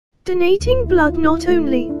Donating blood not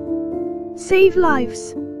only save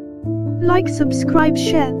lives, like, subscribe,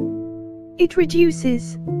 share. It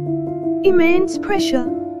reduces immense pressure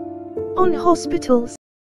on hospitals.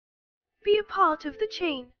 Be a part of the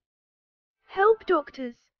chain. Help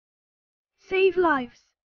doctors. Save lives.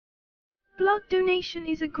 Blood donation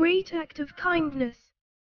is a great act of kindness.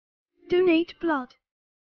 Donate blood.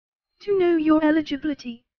 To know your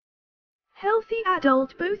eligibility. Healthy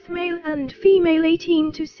adult, both male and female,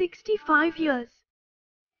 18 to 65 years.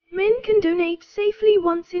 Men can donate safely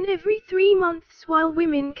once in every 3 months, while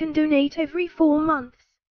women can donate every 4 months.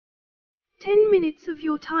 10 minutes of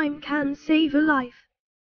your time can save a life.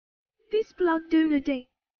 This Blood Donor Day.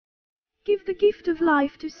 Give the gift of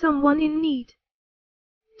life to someone in need.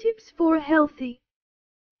 Tips for a healthy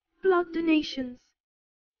blood donations.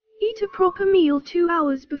 Eat a proper meal 2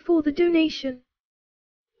 hours before the donation.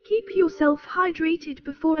 Keep yourself hydrated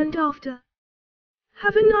before and after.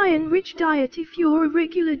 Have an iron-rich diet if you're a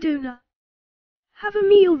regular donor. Have a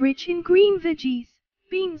meal rich in green veggies,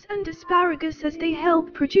 beans and asparagus, as they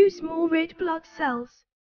help produce more red blood cells.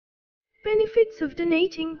 Benefits of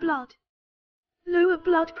donating blood. Lower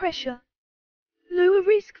blood pressure. Lower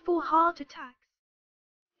risk for heart attacks.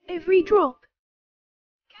 Every drop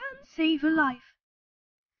can save a life.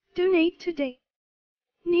 Donate today.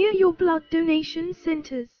 Near your blood donation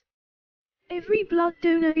centers. Every blood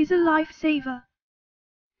donor is a lifesaver.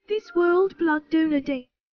 This World Blood Donor Day.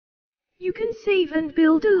 You can save and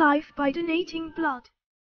build a life by donating blood.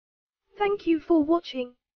 Thank you for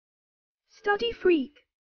watching. Study Freak.